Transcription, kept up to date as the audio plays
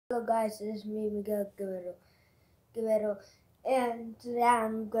Hello guys, it's me Miguel Guerrero, and today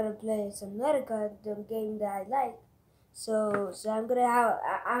I'm gonna play subnautica, the game that I like. So I'm gonna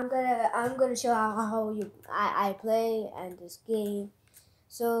show I play and this game.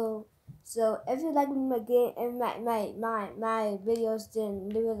 So if you like my game and my videos, then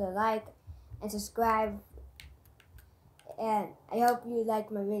leave it a like and subscribe. And I hope you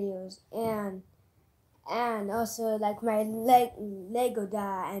like my videos and also like my Lego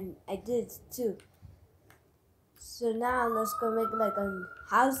die, and I did too. So now let's go make like a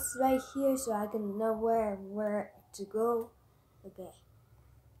house right here so I can know where to go. Okay.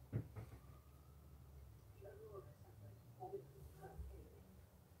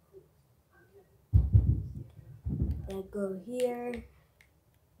 Then go here.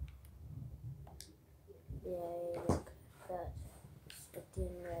 Yeah, look, that's the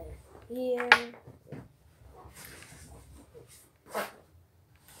thing right here.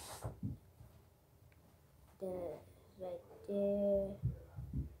 Then right there.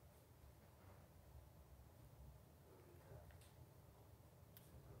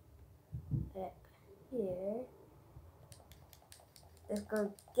 Back here. Let's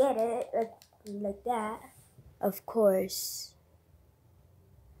go get it like that. Of course.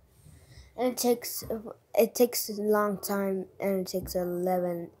 And it takes a long time, and it takes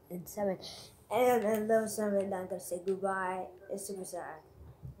 11 and 7. And at level 7, I'm gonna say goodbye. It's super sad,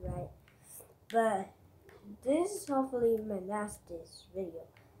 right? But this is hopefully my last video.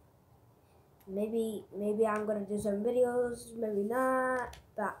 Maybe I'm gonna do some videos, maybe not,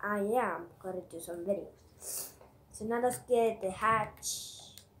 but I am gonna do some videos. So now let's get the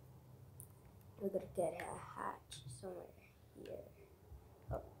hatch. We're gonna get a hatch somewhere here.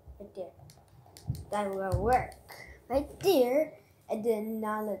 Oh, right there. That will work right there. And then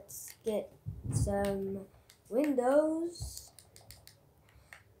now let's get some windows.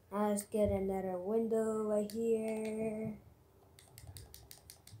 Now let's get another window right here.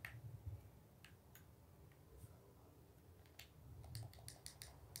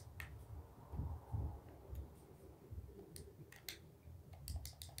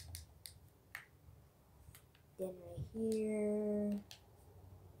 Then right here.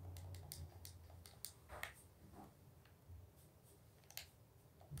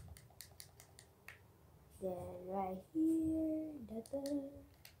 Then right here.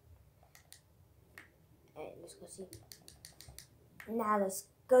 Alright, let's go see. Now let's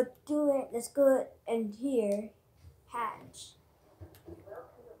go do it. Let's go in here. Hatch.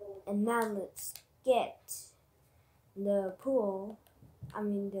 And now let's get the pool. I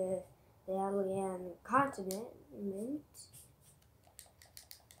mean the alien continent.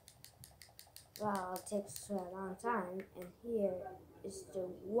 Wow, it takes a long time. And here is the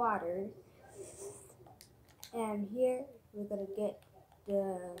water. And here we're gonna get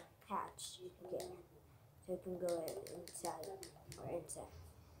the hatch again, so it can go inside or inside.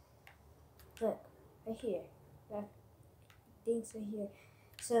 Look, right here. That things right here.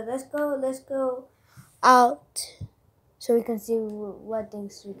 So let's go out so we can see what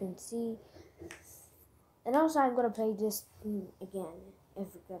things we can see. And also I'm gonna play this again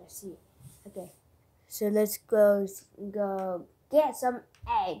if we're gonna see. Okay. So let's go get some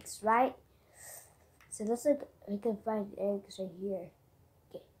eggs, right? So looks like we can find eggs right here.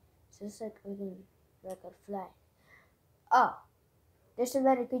 Okay. So looks like we can fly. Oh, there's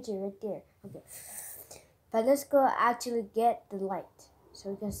another creature right there. Okay. But let's go actually get the light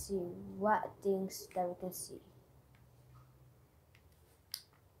so we can see what things that we can see.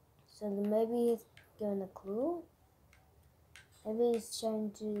 So maybe it's giving a clue. Maybe it's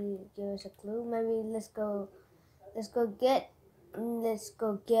trying to give us a clue. Maybe let's go get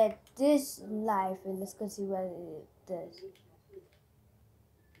this life and let's go see what it does.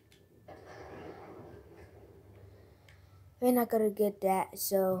 We're not gonna get that,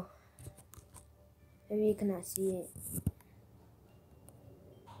 so maybe you cannot see it.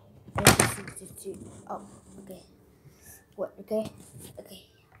 Oh, okay. What? Okay.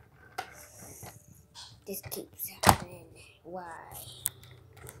 This keeps happening. Why? I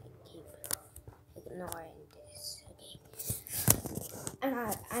keep ignoring this. Okay.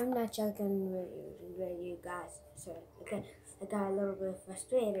 I'm not joking with you guys. So I got a little bit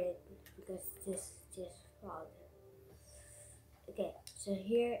frustrated because this just followed. Okay, so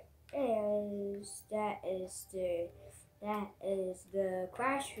here is that is the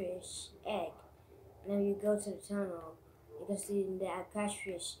crashfish egg. Now you go to the tunnel, you can see that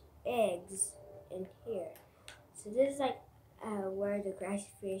crashfish eggs in here. So this is like where the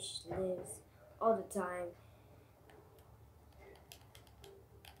crashfish lives all the time.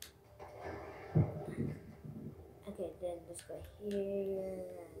 Okay, then let's go here.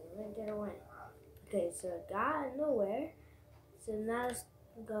 Okay, so it got nowhere. So now let's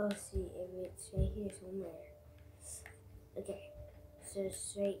go see if it's right here somewhere. Okay, so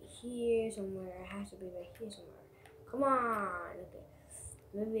it's right here somewhere. It has to be right here somewhere. Come on. Okay,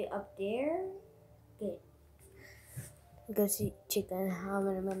 maybe up there. Okay. Go see chicken. How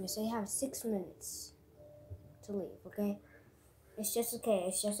many minutes? I have 6 minutes to leave. Okay. It's just okay.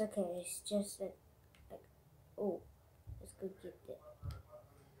 It's just okay. It's just like oh, let's go get it.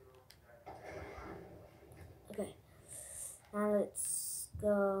 Okay. Now let's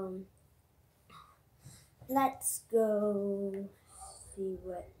go. Let's go see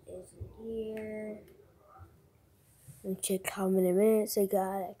what is in here. And check how many minutes I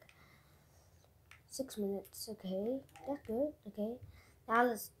got. Like 6 minutes. Okay, that's good. Okay. Now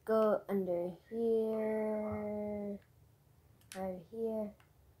let's go under here. Right here.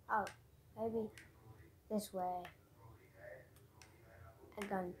 Oh, maybe this way. I'm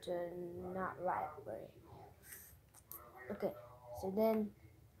going to not right way. Okay. So then,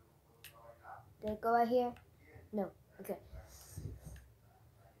 did I go right here? No. Okay.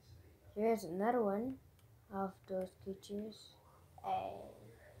 Here's another one of those creatures. Hey.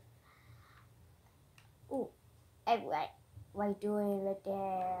 Ooh. Hey, what are you doing right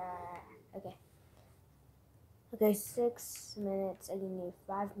there? Okay. Okay, 6 minutes. I need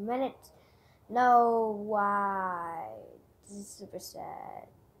 5 minutes. No, why? This is super sad.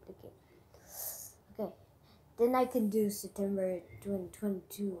 Okay. Okay. Then I can do September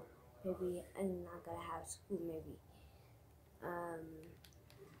 2022. Maybe I'm not gonna have school. Maybe.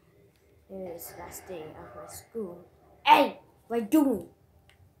 It's the last day of my school. Hey, what are you doing?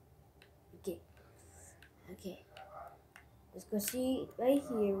 Okay. Okay. Let's go see right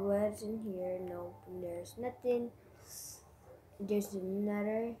here. What's in here? Nope, there's nothing. There's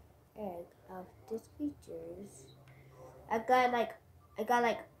another egg of these creatures. I got like.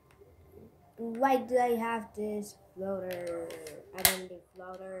 Why do I have this floater? I don't need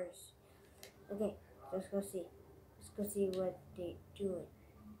floaters. Okay, let's go see. Let's go see what they doing.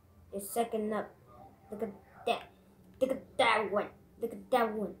 It's second up. Look at that. Look at that one. Look at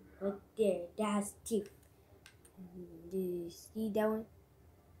that one right there. That has teeth. Do you see that one?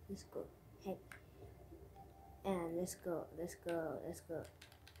 Let's go. Heck. And let's go. Let's go. Let's go.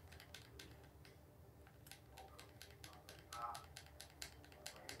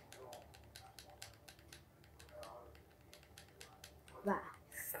 Wow.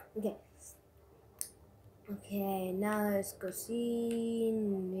 Okay. Okay, now let's go see.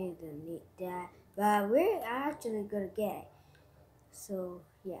 We don't need that. But we're actually gonna get it. So,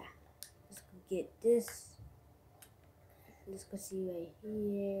 yeah. Let's go get this. Let's go see right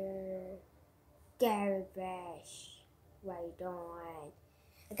here. Garbage. Why don't?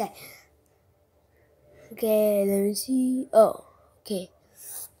 Okay. Okay, let me see. Oh, okay.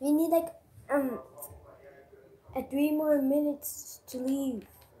 We need like 3 more minutes to leave.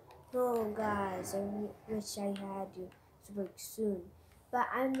 No, guys, I wish I had you super soon. But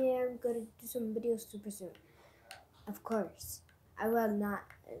I'm gonna do some videos super soon. Of course. I will not.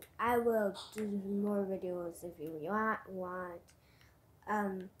 I will do more videos if you want.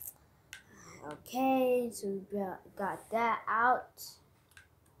 Okay, so we got that out.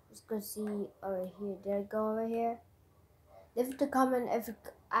 Let's go see over here. Did I go over here? Leave the comment if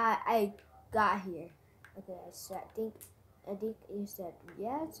I got here. Okay, I think you said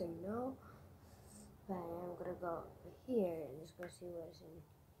yes or no. But I'm gonna go over here and let's go see what's in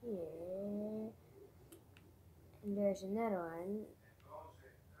here. And there's another one.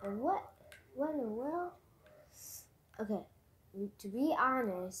 And what? What in the world? Okay, to be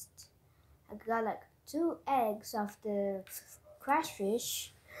honest, I got like 2 eggs of the crash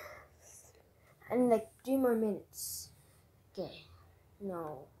fish and like 3 more minutes. Okay,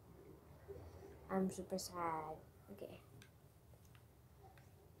 no, I'm super sad.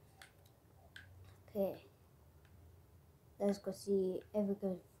 Okay, let's go see if we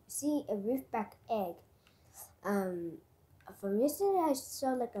can see a reefback egg. From yesterday I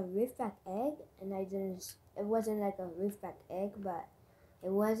saw like a reefback egg, and I didn't. It wasn't like a reefback egg, but it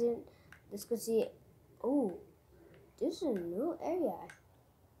wasn't. Let's go see it. Oh, this is a new area.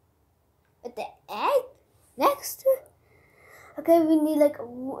 With the egg next to it. Okay, we need like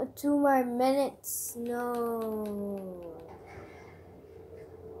 2 more minutes. No.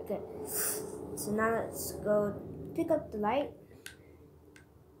 Okay, so now let's go pick up the light.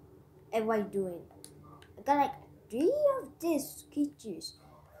 And what are you doing? I got like 3 of these creatures.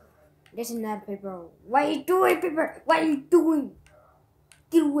 There's another paper. What are you doing, paper? What are you doing?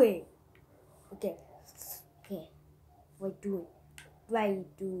 Get away. Okay. What are you doing? What are you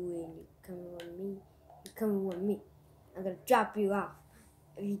doing? You coming with me? You coming with me? I'm gonna drop you off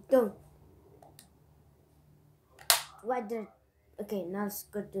if you don't. Why did? Okay, now let's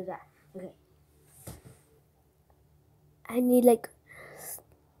go do that. Okay. I need like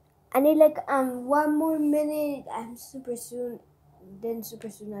 1 more minute. I'm super soon. Then super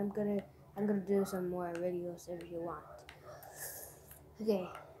soon I'm gonna do some more videos if you want. Okay.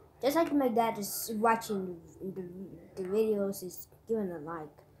 Just like my dad is watching the videos, is giving a like.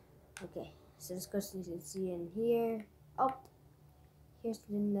 Okay. So let's go see in here. Oh, here's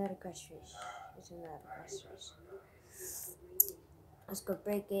another crayfish. Here's another crayfish. Let's go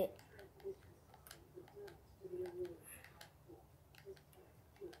break it.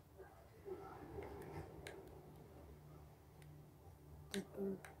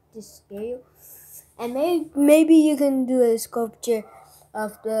 This scale, and maybe you can do a sculpture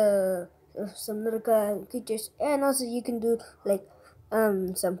of the of some little creatures, and also you can do like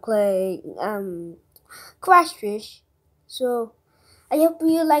some clay crash fish. So I hope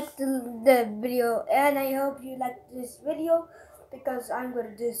you like the video, and I hope you like this video because I'm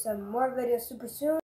gonna do some more videos super soon.